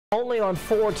Only on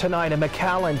 4 tonight, a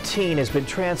McAllen teen has been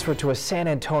transferred to a San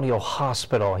Antonio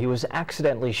hospital. He was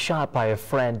accidentally shot by a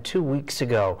friend 2 weeks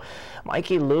ago.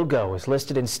 Mikey Lugo is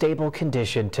listed in stable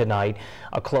condition tonight.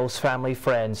 A close family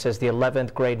friend says the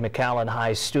 11th grade McAllen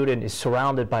High student is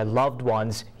surrounded by loved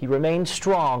ones. He remains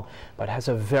strong, but has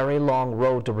a very long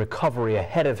road to recovery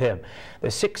ahead of him. The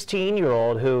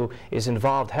 16-year-old, who is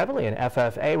involved heavily in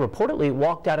FFA, reportedly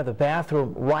walked out of the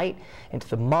bathroom right into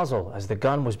the muzzle as the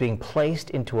gun was being placed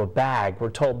into a bag.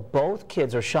 We're told both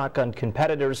kids are shotgun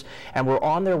competitors and were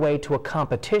on their way to a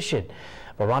competition.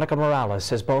 Veronica Morales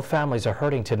says both families are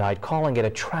hurting tonight, calling it a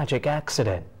tragic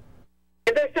accident.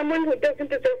 If there's someone who doesn't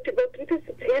deserve to go through this,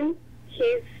 it's him.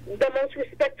 He's the most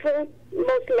respectful,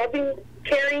 most loving,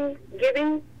 caring,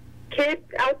 giving kid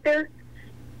out there.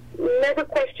 Never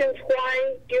questions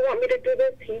why do you want me to do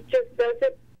this. He just does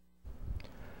it.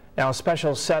 Now, a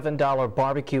special $7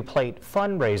 barbecue plate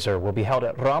fundraiser will be held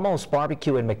at Ramos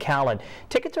Barbecue in McAllen.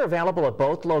 Tickets are available at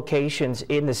both locations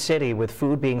in the city, with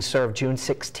food being served June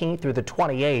 16th through the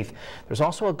 28th. There's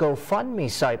also a GoFundMe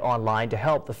site online to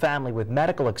help the family with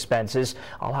medical expenses.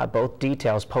 I'll have both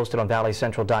details posted on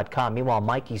valleycentral.com. Meanwhile,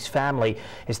 Mikey's family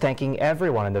is thanking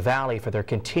everyone in the Valley for their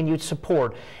continued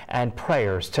support and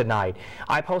prayers tonight.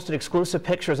 I posted exclusive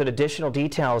pictures and additional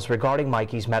details regarding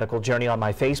Mikey's medical journey on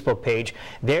my Facebook page.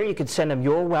 There you can send him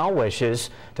your well wishes.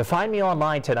 To find me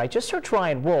online tonight, just search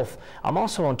Ryan Wolf. I'm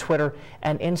also on Twitter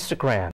and Instagram.